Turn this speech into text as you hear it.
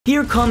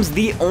Here comes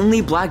the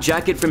only black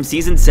jacket from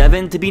Season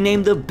 7 to be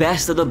named the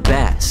best of the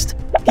best.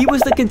 He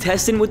was the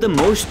contestant with the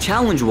most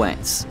challenge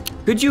wins.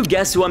 Could you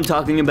guess who I'm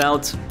talking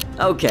about?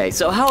 Okay,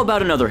 so how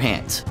about another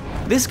hint?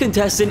 This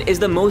contestant is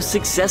the most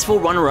successful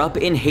runner-up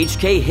in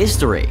HK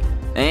history.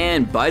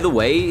 And by the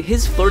way,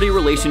 his flirty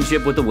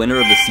relationship with the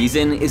winner of the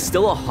season is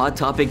still a hot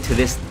topic to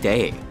this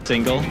day.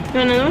 Single?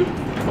 No.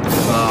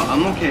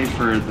 I'm okay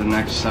for the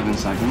next 7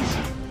 seconds.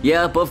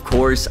 Yep, of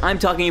course, I'm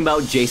talking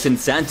about Jason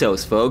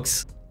Santos,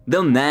 folks.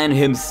 The man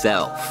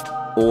himself.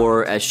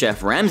 Or as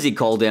Chef Ramsay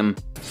called him,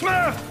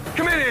 Smurf!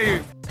 Come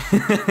here,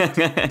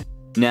 you!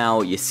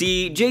 Now, you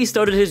see, Jay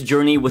started his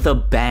journey with a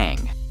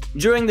bang.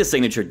 During the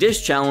Signature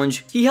Dish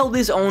Challenge, he held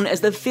his own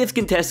as the 5th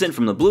contestant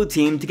from the blue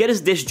team to get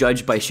his dish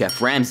judged by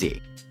Chef Ramsay.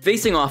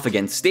 Facing off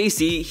against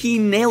Stacy, he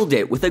nailed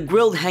it with a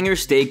grilled hanger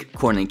steak,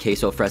 corn and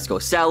queso fresco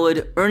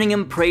salad, earning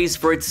him praise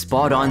for its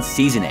spot-on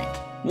seasoning.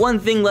 One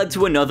thing led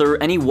to another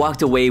and he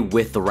walked away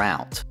with the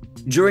round.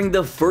 During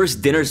the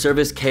first dinner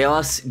service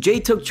chaos, Jay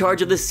took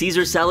charge of the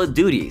Caesar salad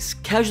duties,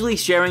 casually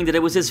sharing that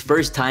it was his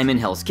first time in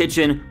Hell's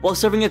Kitchen while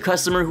serving a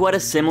customer who had a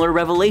similar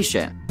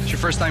revelation. It's your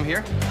first time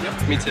here?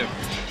 Yep, me too.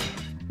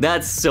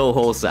 That's so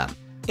wholesome.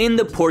 In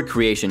the pork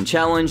creation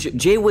challenge,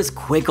 Jay was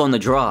quick on the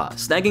draw,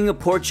 snagging a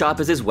pork chop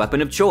as his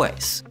weapon of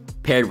choice.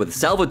 Paired with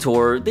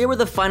Salvatore, they were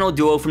the final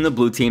duo from the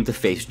blue team to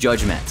face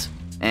judgment.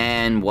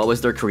 And what was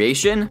their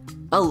creation?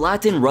 A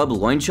Latin rub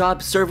loin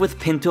chop served with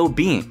pinto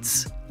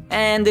beans.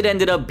 And it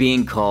ended up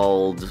being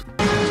called...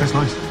 That's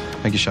nice.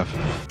 Thank you, Chef.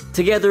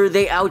 Together,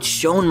 they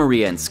outshone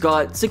Maria and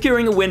Scott,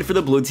 securing a win for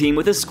the blue team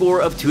with a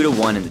score of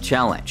 2-1 in the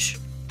challenge.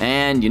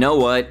 And you know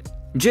what?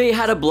 Jay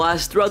had a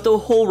blast throughout the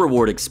whole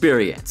reward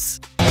experience.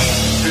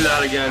 Do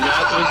that again.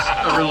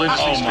 That was a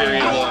religious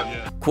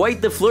experience.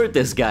 Quite the flirt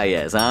this guy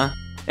is, huh?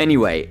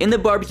 Anyway, in the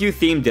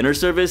barbecue-themed dinner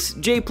service,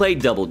 Jay played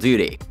double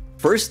duty.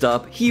 First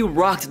up, he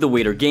rocked the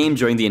waiter game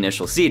during the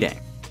initial seating.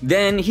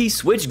 Then, he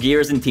switched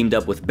gears and teamed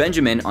up with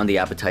Benjamin on the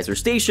appetizer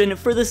station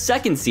for the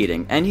second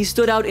seating, and he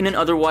stood out in an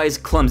otherwise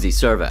clumsy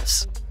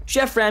service.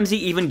 Chef Ramsay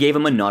even gave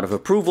him a nod of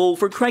approval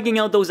for cranking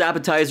out those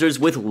appetizers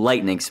with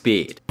lightning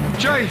speed.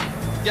 Jay!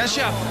 Yes,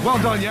 Chef. Well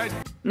done, yeah.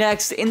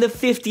 Next, in the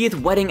 50th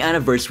wedding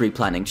anniversary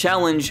planning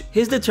challenge,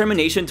 his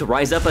determination to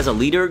rise up as a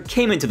leader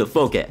came into the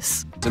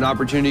focus. It's an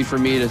opportunity for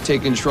me to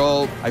take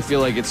control. I feel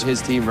like it's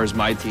his team versus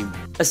my team.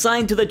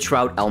 Assigned to the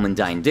trout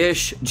almondine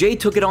dish, Jay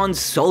took it on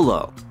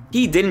solo.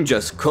 He didn't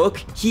just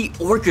cook, he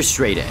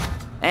orchestrated.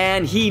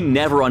 And he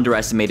never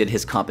underestimated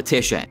his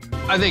competition.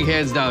 I think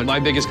hands down, my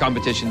biggest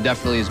competition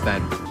definitely is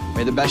Ben.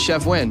 May the best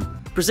chef win.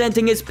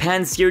 Presenting his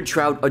pan-seared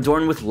trout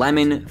adorned with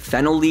lemon,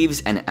 fennel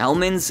leaves, and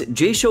almonds,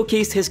 Jay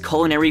showcased his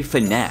culinary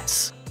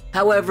finesse.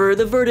 However,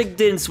 the verdict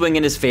didn't swing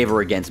in his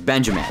favor against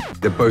Benjamin.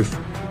 They're both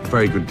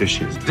very good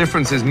dishes.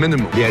 Difference is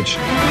minimal. The edge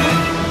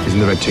is in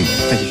the red tea.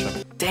 Thank you,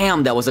 Chef.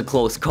 Damn, that was a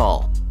close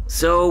call.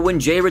 So when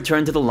Jay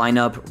returned to the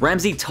lineup,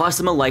 Ramsay tossed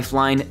him a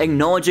lifeline,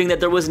 acknowledging that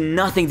there was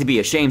nothing to be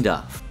ashamed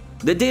of.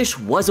 The dish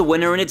was a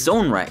winner in its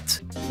own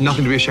right.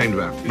 Nothing to be ashamed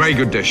about. Very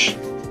good dish.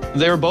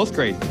 They were both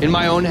great. In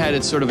my own head,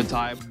 it's sort of a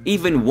tie.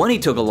 Even when he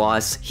took a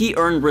loss, he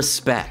earned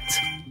respect.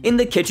 In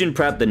the kitchen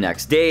prep the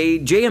next day,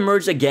 Jay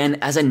emerged again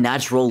as a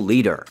natural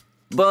leader.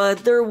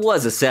 But there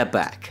was a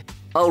setback.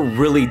 A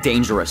really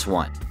dangerous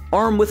one.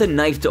 Armed with a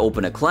knife to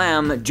open a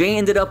clam, Jay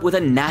ended up with a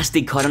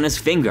nasty cut on his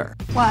finger.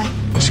 Why?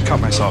 I just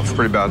cut myself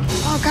pretty bad.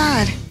 Oh,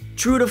 God.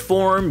 True to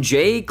form,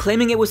 Jay,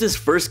 claiming it was his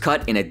first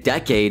cut in a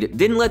decade,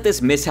 didn't let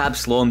this mishap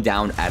slow him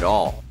down at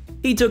all.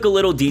 He took a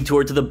little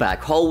detour to the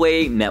back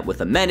hallway, met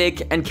with a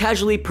medic, and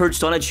casually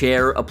perched on a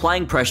chair,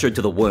 applying pressure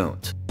to the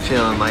wound.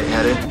 Feeling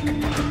lightheaded?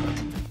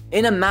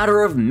 In a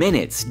matter of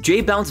minutes,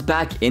 Jay bounced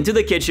back into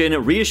the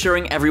kitchen,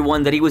 reassuring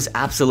everyone that he was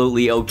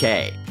absolutely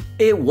okay.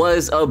 It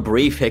was a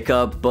brief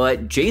hiccup,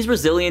 but Jay's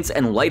resilience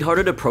and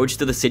lighthearted approach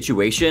to the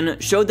situation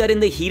showed that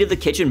in the heat of the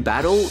kitchen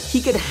battle, he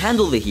could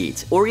handle the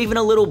heat, or even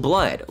a little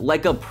blood,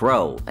 like a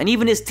pro, and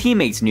even his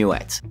teammates knew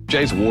it.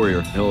 Jay's a warrior.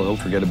 He'll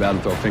forget about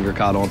it, throw a finger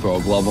cot on, throw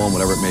a glove on,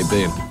 whatever it may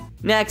be.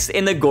 Next,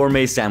 in the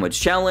Gourmet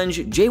Sandwich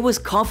Challenge, Jay was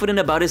confident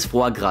about his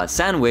foie gras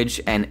sandwich,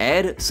 and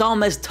Ed saw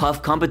him as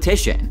tough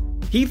competition.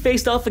 He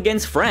faced off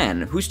against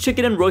Fran, whose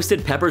chicken and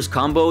roasted peppers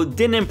combo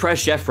didn't impress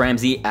Chef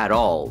Ramsay at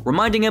all,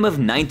 reminding him of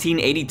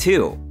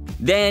 1982.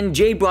 Then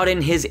Jay brought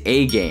in his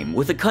A-game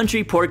with a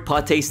country pork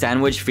pate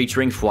sandwich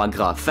featuring foie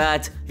gras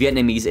fat,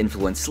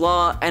 Vietnamese-influenced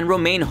slaw, and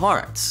romaine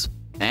hearts.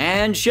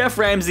 And Chef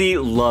Ramsay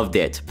loved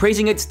it,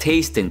 praising its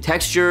taste and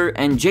texture,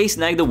 and Jay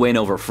snagged the win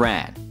over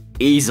Fran.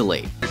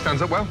 Easily. It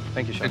stands up well.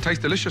 Thank you, Chef. It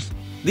tastes delicious.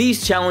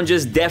 These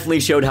challenges definitely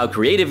showed how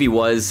creative he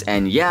was,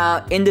 and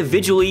yeah,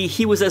 individually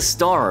he was a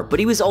star, but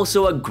he was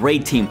also a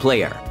great team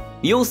player.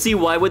 You'll see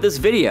why with this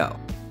video.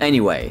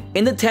 Anyway,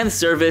 in the 10th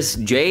service,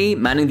 Jay,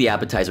 manning the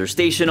appetizer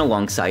station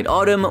alongside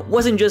Autumn,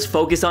 wasn't just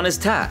focused on his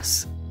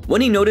tasks.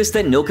 When he noticed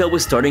that Nilka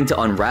was starting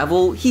to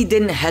unravel, he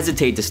didn't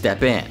hesitate to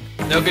step in.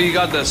 Nilka, you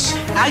got this.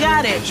 I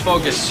got it. Just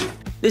focus.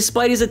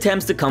 Despite his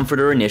attempts to comfort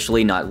her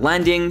initially not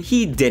landing,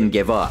 he didn't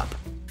give up.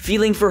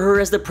 Feeling for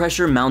her as the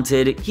pressure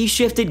mounted, he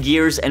shifted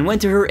gears and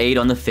went to her aid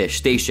on the fish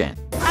station.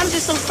 I'm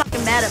just so fucking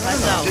getting mad at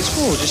myself. It's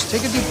cool, just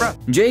take a deep breath.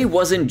 Jay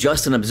wasn't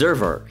just an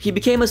observer, he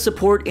became a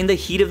support in the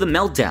heat of the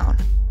meltdown.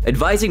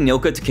 Advising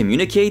Noka to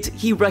communicate,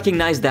 he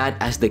recognized that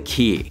as the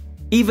key.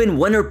 Even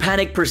when her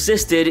panic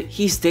persisted,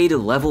 he stayed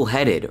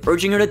level-headed,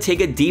 urging her to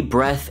take a deep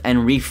breath and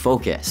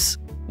refocus.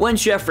 When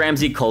Chef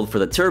Ramsay called for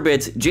the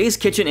turbot, Jay's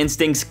kitchen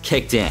instincts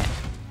kicked in.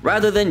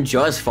 Rather than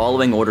just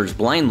following orders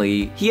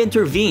blindly, he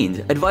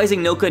intervened,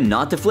 advising Noka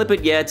not to flip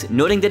it yet,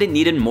 noting that it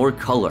needed more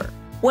color.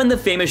 When the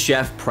famous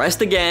chef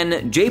pressed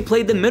again, Jay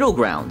played the middle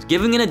ground,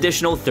 giving an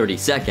additional 30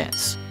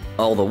 seconds.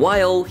 All the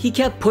while, he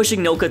kept pushing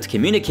Noka to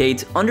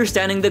communicate,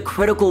 understanding the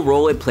critical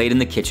role it played in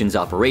the kitchen's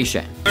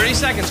operation. 30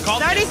 seconds, call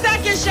 30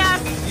 seconds,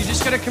 chef! You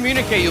just gotta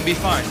communicate, you'll be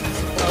fine.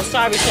 Oh,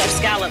 sorry, Chef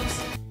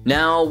Scallops.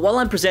 Now, while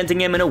I'm presenting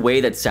him in a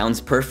way that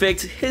sounds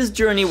perfect, his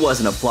journey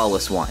wasn't a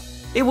flawless one.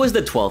 It was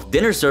the 12th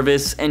dinner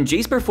service, and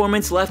Jay's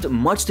performance left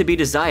much to be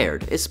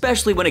desired,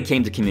 especially when it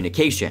came to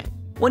communication.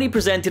 When he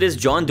presented his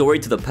John Dory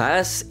to the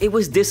pass, it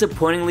was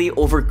disappointingly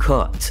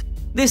overcooked.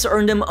 This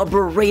earned him a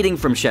berating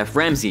from Chef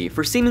Ramsay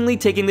for seemingly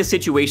taking the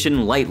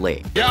situation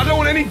lightly. Yeah, I don't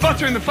want any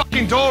butter in the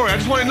fucking dory. I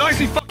just want it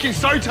nicely fucking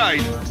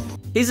sauteed.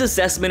 His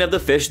assessment of the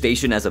fish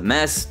station as a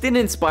mess didn't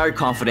inspire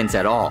confidence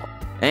at all.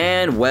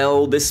 And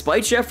well,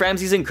 despite Chef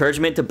Ramsay's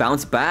encouragement to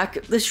bounce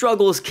back, the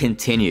struggles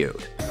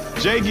continued.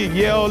 Jay get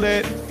yelled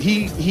at,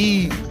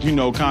 he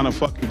kind of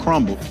fucking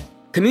crumbled.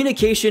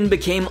 Communication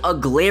became a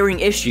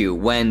glaring issue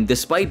when,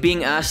 despite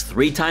being asked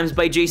 3 times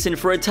by Jason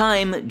for a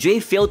time,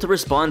 Jay failed to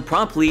respond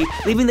promptly,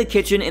 leaving the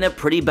kitchen in a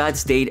pretty bad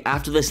state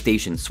after the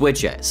station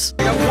switches.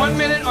 I got 1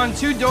 minute on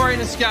 2 dory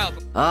and a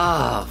scallop.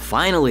 Ah,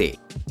 finally.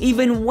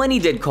 Even when he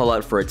did call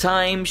out for a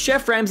time,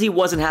 Chef Ramsay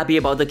wasn't happy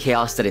about the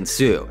chaos that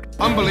ensued.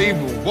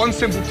 Unbelievable. One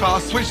simple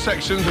task, switch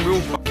sections, and we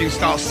all fucking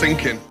start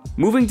sinking.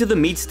 Moving to the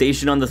meat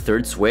station on the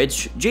 3rd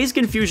switch, Jay's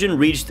confusion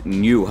reached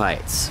new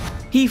heights.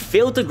 He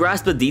failed to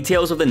grasp the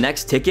details of the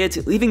next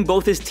ticket, leaving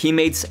both his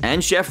teammates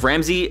and Chef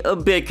Ramsay a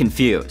bit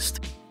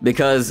confused.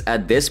 Because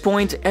at this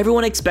point,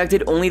 everyone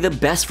expected only the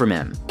best from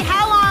him.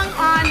 How long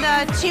on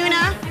the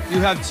tuna?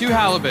 You have 2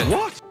 halibut.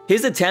 What?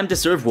 His attempt to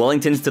serve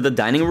Wellingtons to the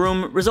dining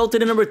room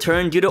resulted in a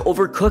return due to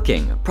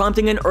overcooking,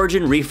 prompting an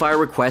urgent refire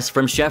request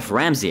from Chef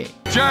Ramsay.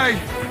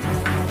 Jay,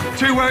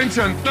 2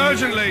 Wellington,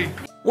 urgently.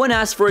 When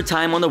asked for a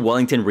time on the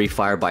Wellington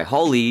refire by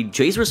Holly,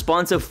 Jay's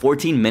response of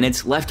 14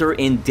 minutes left her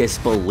in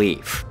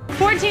disbelief.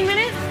 14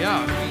 minutes?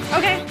 Yeah.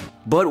 Okay.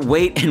 But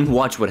wait and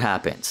watch what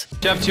happens.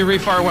 Chef, 2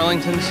 refire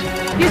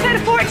Wellingtons. You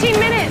said 14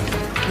 minutes!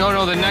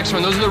 No, the next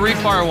one. Those are the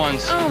refire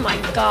ones. Oh my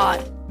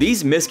god.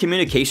 These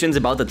miscommunications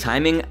about the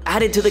timing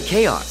added to the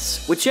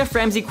chaos, with Chef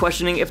Ramsay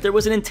questioning if there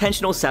was an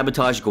intentional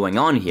sabotage going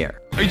on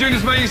here. Are you doing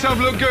this to make yourself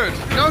look good?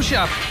 No,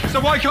 chef. So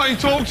why can't you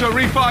talk to a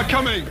refire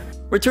coming?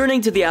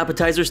 Returning to the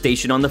appetizer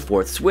station on the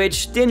 4th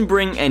switch didn't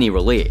bring any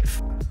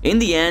relief. In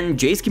the end,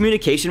 Jay's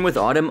communication with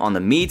Autumn on the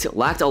meat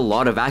lacked a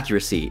lot of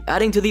accuracy,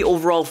 adding to the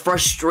overall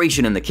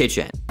frustration in the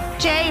kitchen.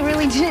 Jay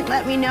really didn't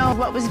let me know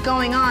what was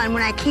going on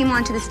when I came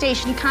onto the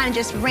station. He kind of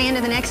just ran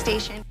to the next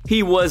station.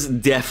 He was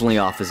definitely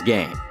off his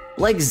game.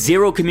 Like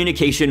zero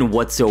communication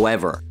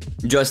whatsoever.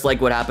 Just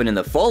like what happened in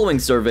the following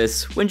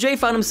service when Jay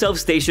found himself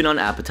stationed on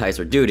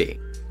appetizer duty.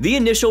 The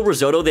initial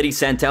risotto that he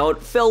sent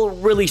out fell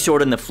really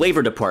short in the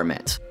flavor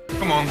department.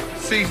 Come on,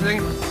 seasoning,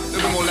 a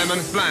little bit more lemon,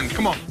 bland,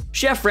 come on.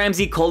 Chef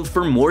Ramsay called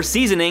for more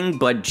seasoning,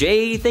 but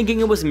Jay, thinking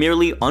it was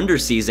merely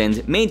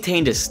under-seasoned,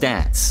 maintained his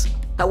stance.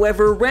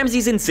 However,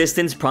 Ramsay's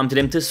insistence prompted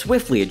him to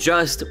swiftly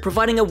adjust,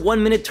 providing a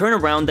 1-minute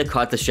turnaround that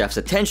caught the chef's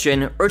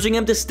attention, urging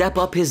him to step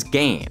up his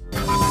game.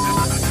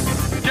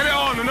 Get it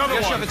on, another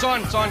Yeah, one. chef,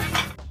 it's on.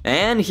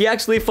 And he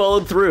actually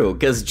followed through,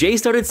 because Jay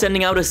started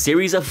sending out a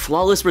series of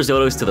flawless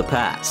risottos to the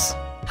pass.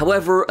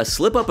 However, a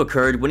slip-up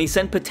occurred when he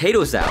sent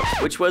potatoes out,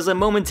 which was a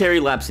momentary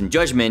lapse in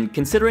judgment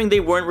considering they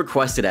weren't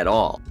requested at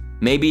all.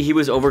 Maybe he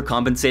was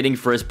overcompensating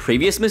for his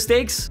previous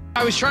mistakes?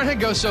 I was trying to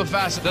go so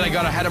fast that I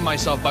got ahead of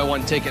myself by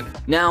 1 ticket.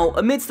 Now,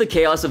 amidst the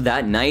chaos of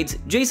that night,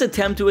 Jay's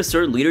attempt to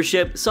assert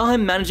leadership saw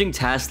him managing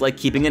tasks like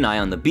keeping an eye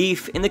on the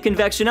beef in the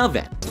convection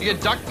oven. You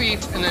get duck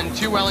beef, and then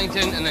 2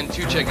 Wellington, and then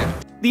 2 chicken.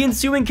 The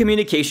ensuing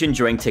communication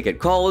during ticket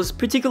calls,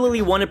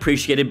 particularly one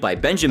appreciated by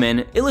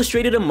Benjamin,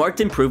 illustrated a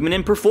marked improvement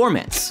in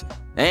performance.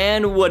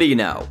 And what do you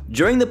know?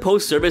 During the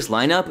post-service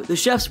lineup, the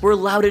chefs were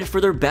lauded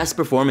for their best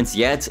performance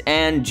yet,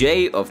 and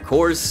Jay, of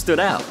course, stood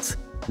out.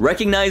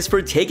 Recognized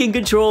for taking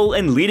control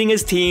and leading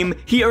his team,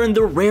 he earned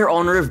the rare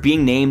honor of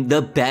being named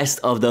the best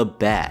of the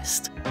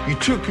best. You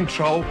took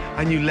control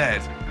and you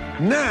led.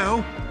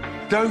 Now,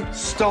 don't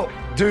stop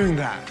doing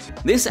that.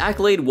 This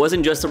accolade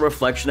wasn't just a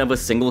reflection of a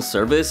single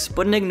service,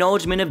 but an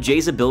acknowledgement of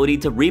Jay's ability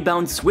to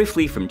rebound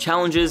swiftly from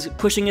challenges,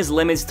 pushing his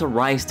limits to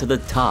rise to the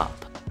top.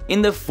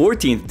 In the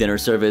 14th dinner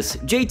service,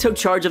 Jay took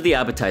charge of the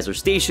appetizer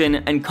station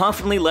and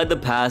confidently led the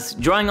pass,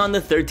 drawing on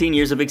the 13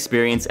 years of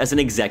experience as an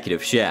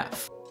executive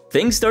chef.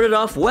 Things started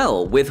off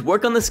well, with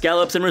work on the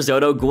scallops and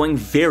risotto going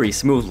very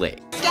smoothly.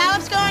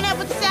 Scallops going up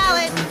with the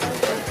salad.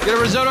 Get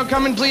a risotto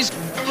coming, please.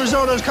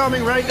 Risotto's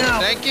coming right now.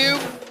 Thank you.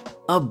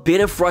 A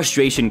bit of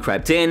frustration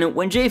crept in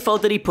when Jay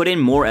felt that he put in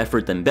more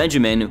effort than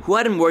Benjamin, who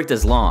hadn't worked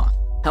as long.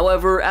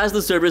 However, as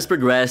the service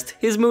progressed,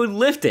 his mood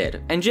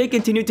lifted, and Jay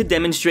continued to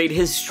demonstrate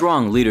his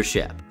strong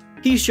leadership.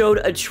 He showed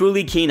a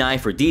truly keen eye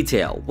for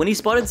detail when he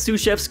spotted sous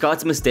chef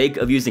Scott's mistake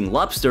of using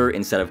lobster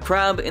instead of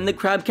crab in the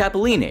crab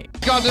capellini.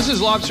 God, this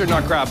is lobster,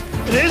 not crab.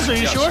 It is, are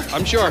you sure?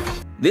 I'm sure.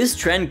 This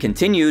trend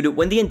continued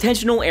when the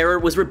intentional error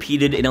was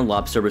repeated in a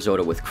lobster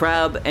risotto with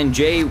crab, and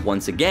Jay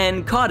once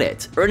again caught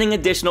it, earning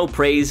additional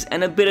praise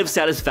and a bit of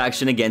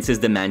satisfaction against his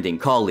demanding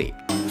colleague.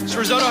 This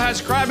risotto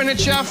has crab in it,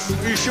 chef.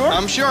 Are you sure?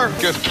 I'm sure.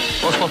 Good.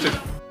 Well spotted.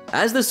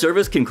 As the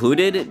service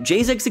concluded,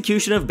 Jay's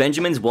execution of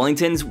Benjamin's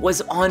Wellingtons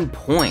was on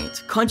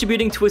point,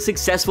 contributing to a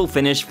successful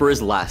finish for his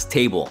last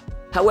table.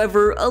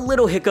 However, a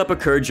little hiccup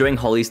occurred during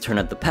Holly's turn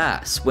at the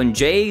pass, when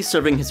Jay,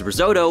 serving his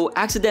risotto,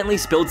 accidentally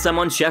spilled some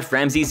on Chef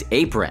Ramsay's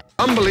apron.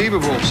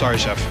 Unbelievable. Sorry,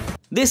 chef.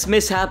 This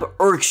mishap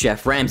irked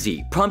Chef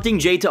Ramsay, prompting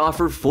Jay to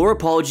offer 4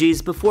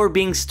 apologies before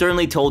being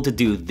sternly told to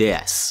do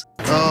this.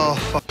 Oh,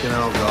 fucking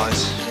hell,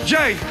 guys.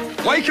 Jay,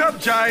 wake up,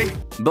 Jay.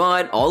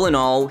 But all in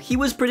all, he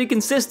was pretty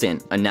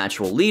consistent, a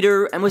natural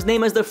leader, and was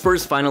named as the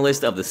first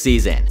finalist of the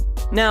season.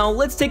 Now,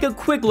 let's take a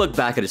quick look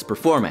back at his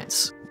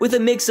performance. With a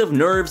mix of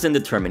nerves and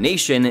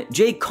determination,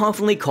 Jay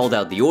confidently called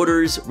out the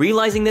orders,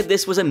 realizing that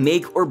this was a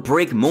make or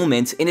break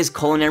moment in his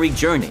culinary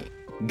journey.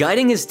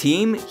 Guiding his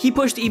team, he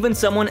pushed even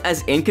someone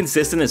as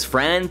inconsistent as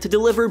Fran to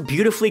deliver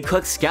beautifully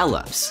cooked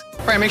scallops.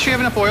 Fran, make sure you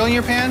have enough oil in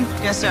your pan.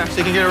 Yes, sir. So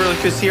you can get a really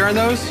good sear on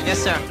those. Yes,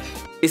 sir.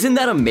 Isn't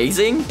that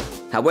amazing?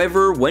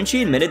 However, when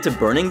she admitted to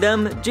burning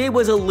them, Jay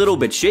was a little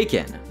bit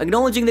shaken,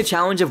 acknowledging the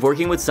challenge of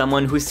working with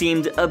someone who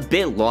seemed a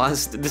bit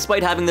lost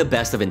despite having the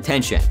best of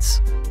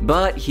intentions.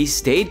 But he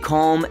stayed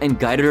calm and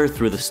guided her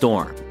through the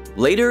storm.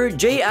 Later,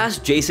 Jay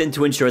asked Jason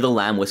to ensure the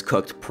lamb was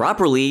cooked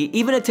properly,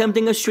 even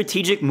attempting a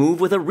strategic move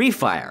with a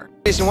refire.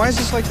 Jason, why is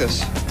this like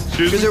this?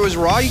 Because it was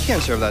raw? You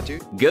can't serve that,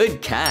 dude.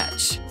 Good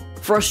catch.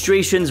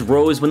 Frustrations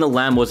rose when the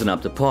lamb wasn't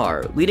up to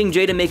par, leading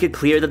Jay to make it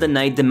clear that the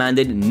night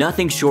demanded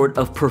nothing short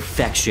of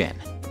perfection.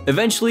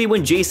 Eventually,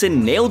 when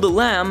Jason nailed the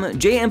lamb,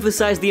 Jay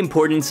emphasized the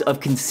importance of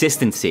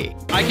consistency.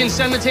 I can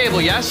send the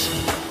table, yes?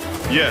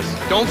 Yes.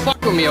 Don't fuck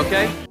with me,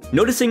 okay?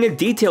 Noticing a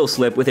detail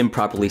slip with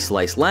improperly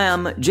sliced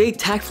lamb, Jay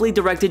tactfully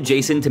directed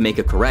Jason to make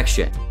a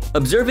correction.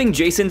 Observing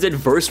Jason's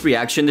adverse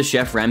reaction to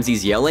Chef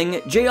Ramsay's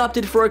yelling, Jay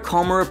opted for a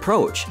calmer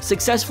approach,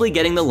 successfully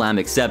getting the lamb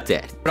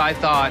accepted. What I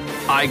thought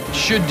I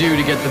should do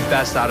to get the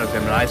best out of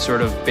him, and I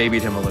sort of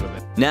babied him a little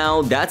bit.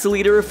 Now, that's a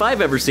leader if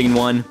I've ever seen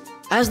one.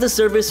 As the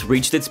service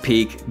reached its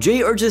peak,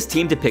 Jay urged his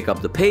team to pick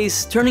up the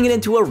pace, turning it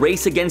into a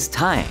race against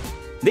time.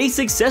 They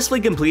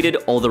successfully completed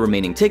all the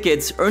remaining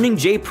tickets, earning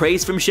Jay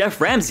praise from Chef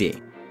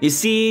Ramsay. You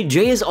see,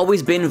 Jay has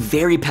always been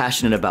very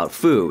passionate about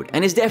food,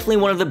 and is definitely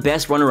one of the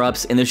best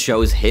runner-ups in the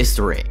show's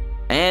history.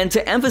 And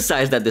to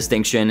emphasize that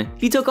distinction,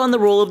 he took on the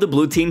role of the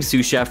Blue Team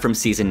sous chef from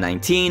season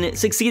 19,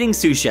 succeeding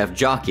sous chef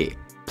Jockey.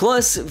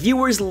 Plus,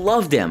 viewers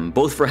loved him,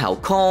 both for how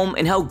calm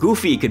and how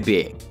goofy he could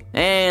be.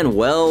 And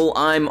well,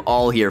 I'm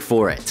all here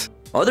for it.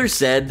 Others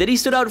said that he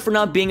stood out for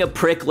not being a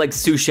prick like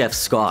sous chef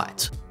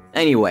Scott.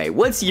 Anyway,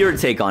 what's your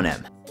take on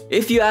him?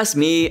 If you ask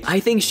me,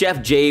 I think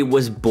Chef Jay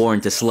was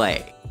born to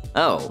slay.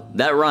 Oh,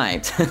 that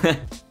rhymed.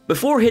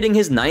 Before hitting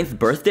his 9th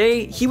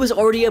birthday, he was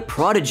already a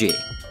prodigy.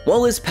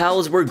 While his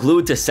pals were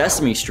glued to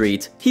Sesame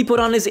Street, he put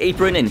on his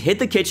apron and hit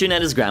the kitchen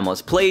at his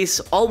grandma's place,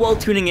 all while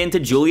tuning in to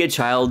Julia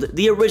Child,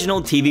 the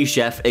original TV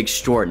chef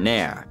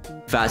extraordinaire.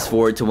 Fast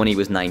forward to when he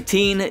was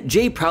 19,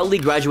 Jay proudly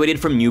graduated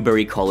from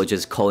Newberry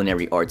College's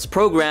Culinary Arts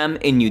program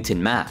in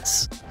Newton,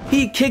 Mass.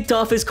 He kicked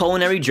off his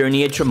culinary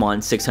journey at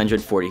Tremont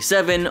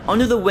 647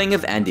 under the wing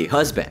of Andy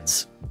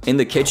Husbands. In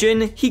the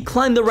kitchen, he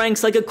climbed the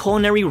ranks like a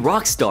culinary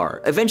rock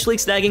star, eventually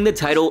snagging the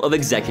title of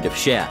executive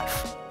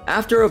chef.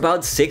 After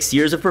about 6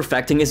 years of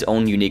perfecting his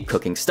own unique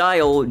cooking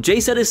style, Jay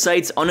set his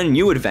sights on a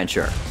new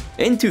adventure.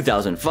 In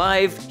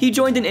 2005, he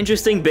joined an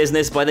interesting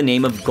business by the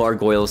name of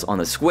Gargoyles on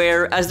the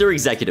Square as their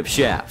executive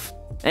chef.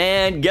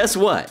 And guess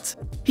what?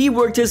 He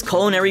worked his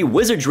culinary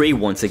wizardry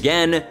once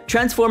again,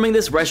 transforming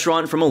this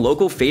restaurant from a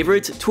local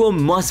favorite to a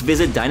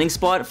must-visit dining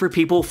spot for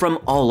people from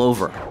all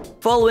over.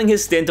 Following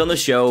his stint on the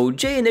show,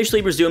 Jay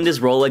initially resumed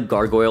his role at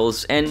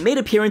Gargoyles and made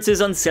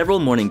appearances on several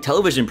morning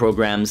television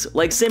programs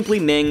like Simply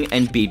Ming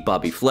and Beat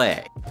Bobby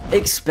Flay.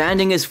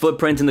 Expanding his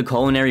footprint in the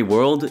culinary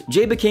world,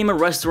 Jay became a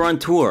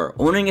restaurateur,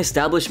 owning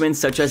establishments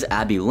such as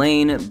Abbey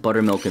Lane,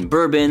 Buttermilk and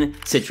Bourbon,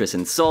 Citrus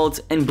and Salt,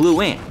 and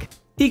Blue Ink.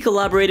 He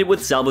collaborated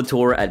with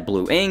Salvatore at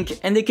Blue Ink,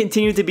 and they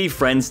continue to be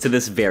friends to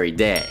this very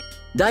day.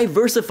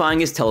 Diversifying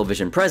his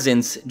television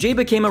presence, Jay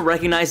became a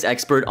recognized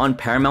expert on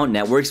Paramount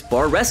Network's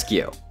Bar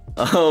Rescue.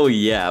 Oh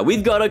yeah,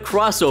 we've got a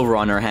crossover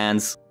on our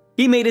hands.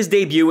 He made his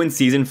debut in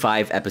Season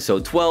 5,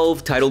 Episode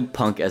 12, titled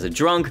Punk as a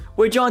Drunk,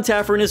 where John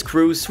Taffer and his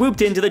crew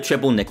swooped into the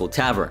Triple Nickel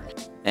Tavern.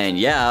 And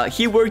yeah,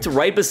 he worked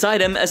right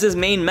beside him as his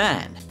main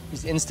man.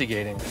 He's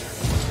instigating.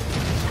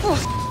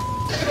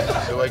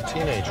 They're like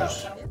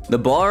teenagers. The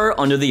bar,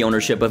 under the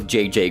ownership of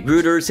J.J.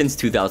 Gruder since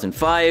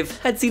 2005,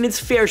 had seen its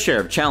fair share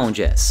of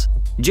challenges.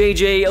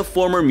 JJ, a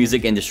former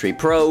music industry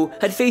pro,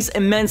 had faced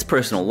immense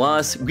personal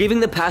loss, grieving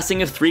the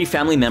passing of 3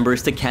 family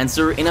members to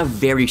cancer in a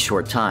very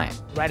short time.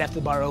 Right after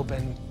the bar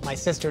opened, my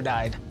sister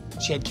died.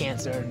 She had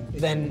cancer.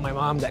 Then my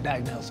mom got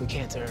diagnosed with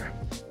cancer.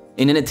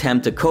 In an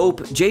attempt to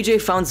cope,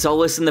 JJ found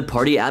solace in the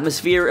party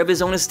atmosphere of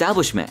his own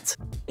establishment.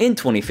 In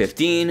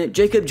 2015,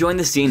 Jacob joined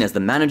the scene as the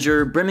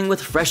manager, brimming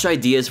with fresh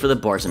ideas for the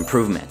bar's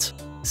improvement.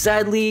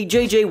 Sadly,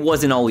 JJ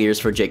wasn't all ears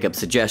for Jacob's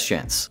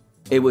suggestions.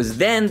 It was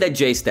then that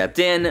Jay stepped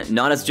in,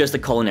 not as just a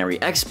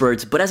culinary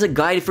expert, but as a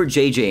guide for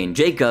JJ and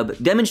Jacob,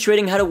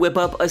 demonstrating how to whip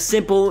up a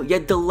simple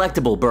yet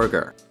delectable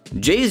burger.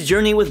 Jay's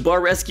journey with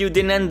bar rescue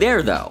didn't end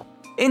there though.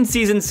 In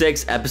Season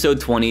 6, Episode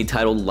 20,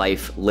 titled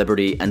Life,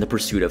 Liberty, and the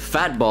Pursuit of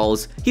Fat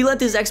Balls, he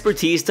lent his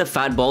expertise to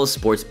Fat Balls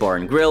Sports Bar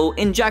and Grill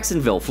in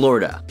Jacksonville,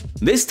 Florida.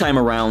 This time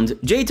around,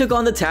 Jay took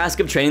on the task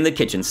of training the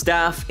kitchen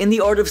staff in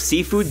the art of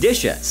seafood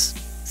dishes.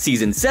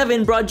 Season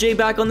 7 brought Jay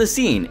back on the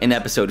scene in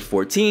Episode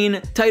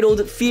 14,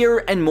 titled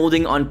Fear and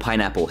Molding on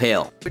Pineapple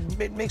Hill.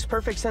 It makes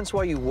perfect sense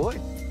why you would.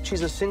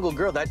 She's a single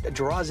girl. That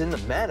draws in the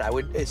men. I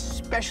would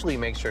especially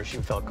make sure she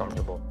felt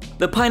comfortable.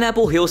 The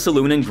Pineapple Hill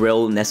Saloon and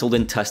Grill, nestled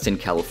in Tustin,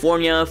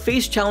 California,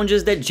 faced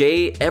challenges that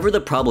Jay, ever the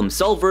problem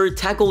solver,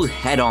 tackled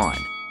head-on.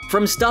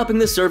 From stopping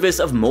the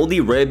service of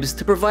moldy ribs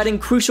to providing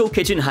crucial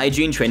kitchen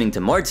hygiene training to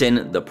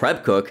Martin, the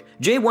prep cook,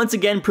 Jay once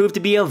again proved to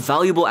be a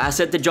valuable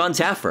asset to Jon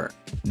Taffer.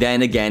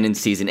 Then again in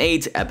Season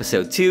 8,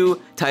 Episode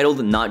 2,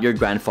 titled Not Your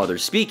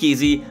Grandfather's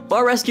Speakeasy,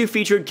 Bar Rescue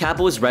featured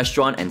Capo's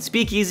restaurant and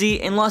speakeasy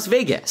in Las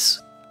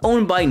Vegas.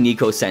 Owned by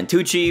Nico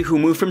Santucci, who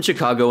moved from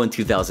Chicago in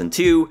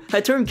 2002,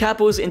 had turned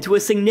Capo's into a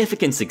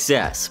significant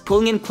success,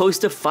 pulling in close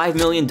to $5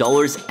 million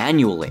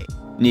annually.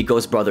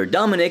 Nico's brother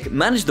Dominic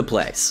managed the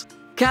place.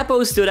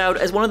 Capo's stood out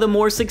as one of the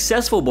more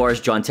successful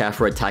bars Jon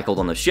Taffer had tackled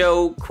on the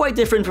show, quite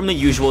different from the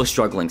usual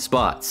struggling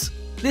spots.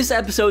 This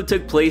episode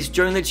took place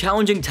during the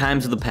challenging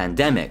times of the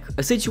pandemic,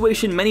 a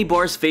situation many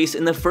bars faced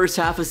in the first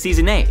half of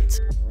Season 8.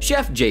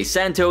 Chef Jay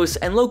Santos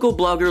and local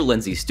blogger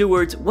Lindsay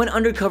Stewart went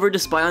undercover to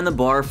spy on the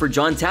bar for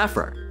Jon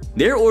Taffer.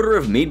 Their order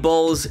of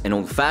meatballs, an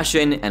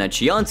old-fashioned, and a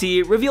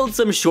Chianti revealed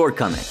some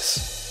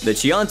shortcomings. The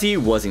Chianti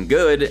wasn't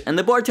good, and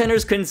the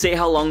bartenders couldn't say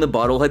how long the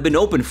bottle had been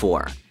open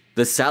for.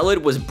 The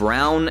salad was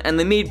brown, and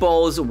the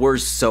meatballs were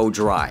so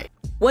dry.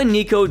 When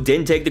Nico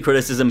didn't take the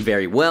criticism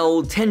very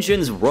well,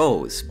 tensions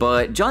rose,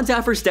 but Jon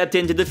Taffer stepped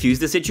in to defuse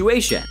the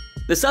situation.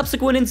 The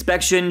subsequent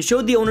inspection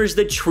showed the owners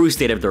the true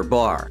state of their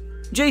bar.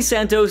 Jay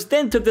Santos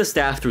then took the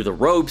staff through the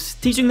ropes,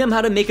 teaching them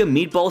how to make a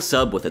meatball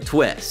sub with a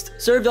twist,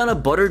 served on a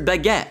buttered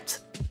baguette.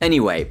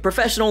 Anyway,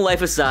 professional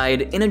life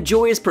aside, in a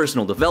joyous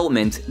personal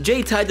development,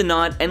 Jay tied the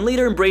knot and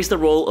later embraced the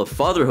role of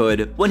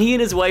fatherhood when he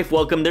and his wife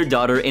welcomed their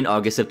daughter in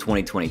August of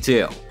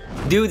 2022.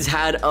 Dude's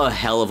had a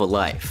hell of a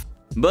life.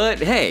 But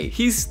hey,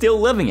 he's still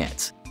living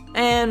it.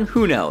 And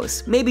who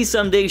knows, maybe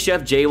someday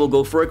Chef Jay will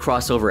go for a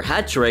crossover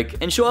hat trick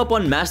and show up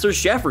on Master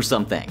Chef or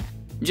something.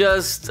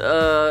 Just,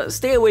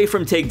 stay away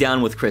from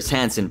Takedown with Chris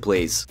Hansen,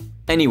 please.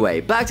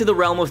 Anyway, back to the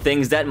realm of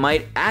things that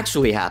might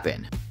actually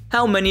happen.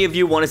 How many of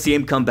you want to see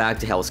him come back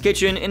to Hell's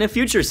Kitchen in a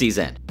future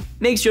season?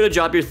 Make sure to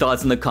drop your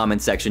thoughts in the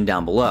comment section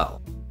down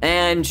below.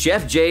 And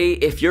Chef Jay,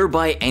 if you're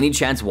by any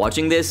chance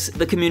watching this,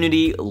 the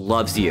community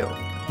loves you.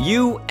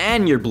 You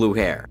and your blue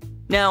hair.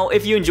 Now,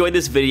 if you enjoyed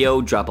this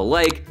video, drop a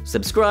like,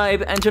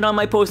 subscribe, and turn on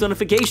my post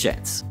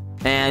notifications.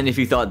 And if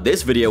you thought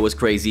this video was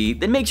crazy,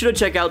 then make sure to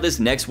check out this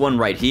next one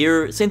right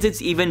here, since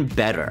it's even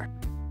better.